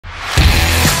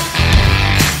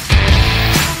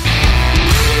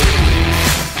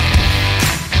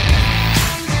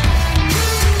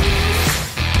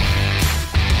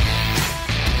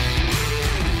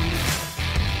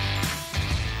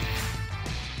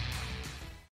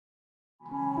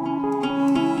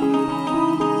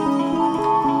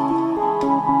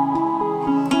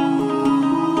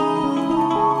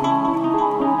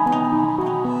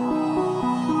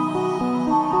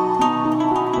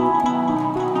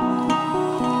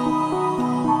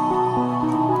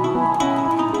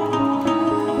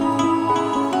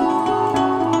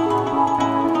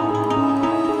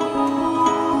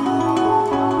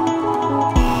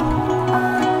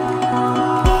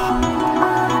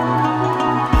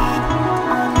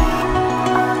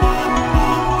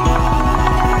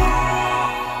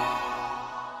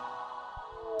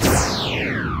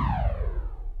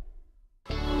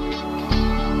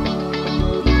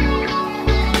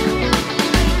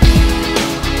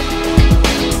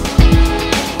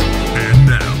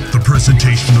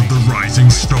presentation of the Rising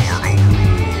Star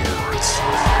Awards.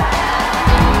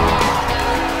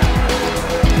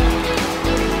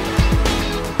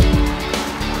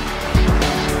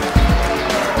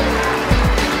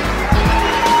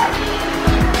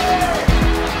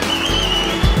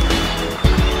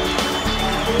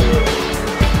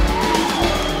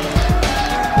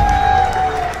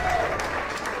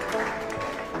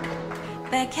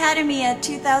 The Akademia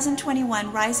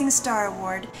 2021 Rising Star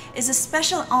Award is a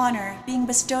special honor being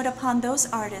bestowed upon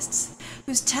those artists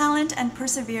whose talent and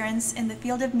perseverance in the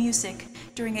field of music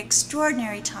during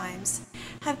extraordinary times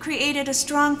have created a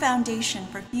strong foundation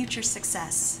for future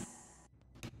success.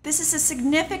 This is a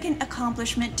significant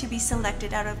accomplishment to be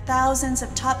selected out of thousands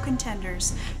of top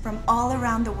contenders from all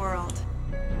around the world.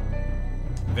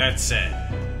 That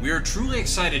said, we are truly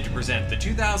excited to present the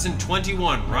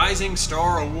 2021 Rising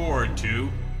Star Award to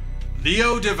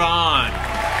Leodivon.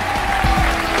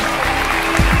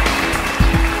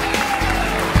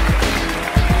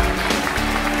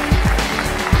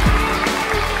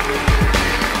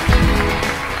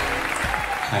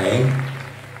 Hi,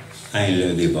 I'm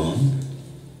Leodivon,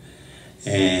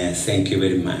 and thank you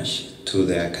very much to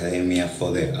the Akademia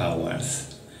for the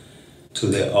awards, to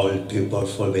the old people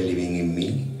for believing in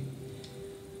me.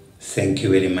 Thank you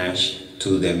very much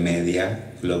to the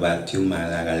media, Globatium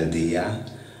Galdia,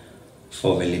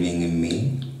 for believing in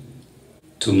me,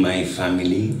 to my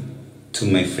family, to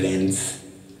my friends,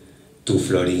 to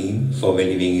Florin for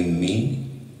believing in me,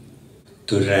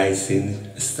 to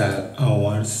Rising Star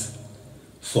Awards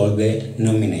for the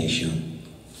nomination.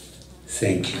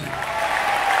 Thank you.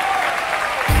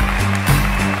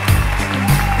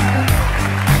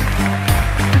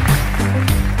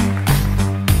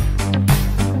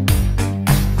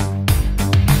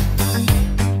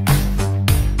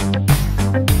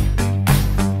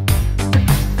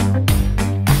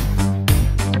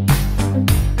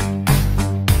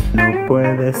 No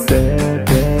puede ser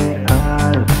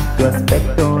real, tu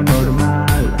aspecto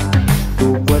normal,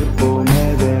 tu cuerpo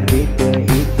me derrite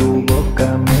y tu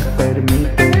boca me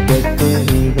permite que te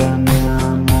diga mi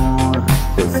amor,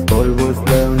 despolvo es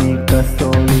la única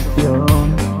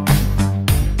solución.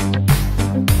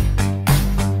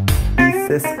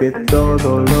 Dices que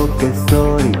todo lo que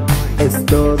soy es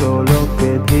todo lo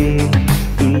que di,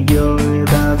 y yo he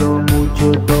dado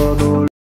mucho todo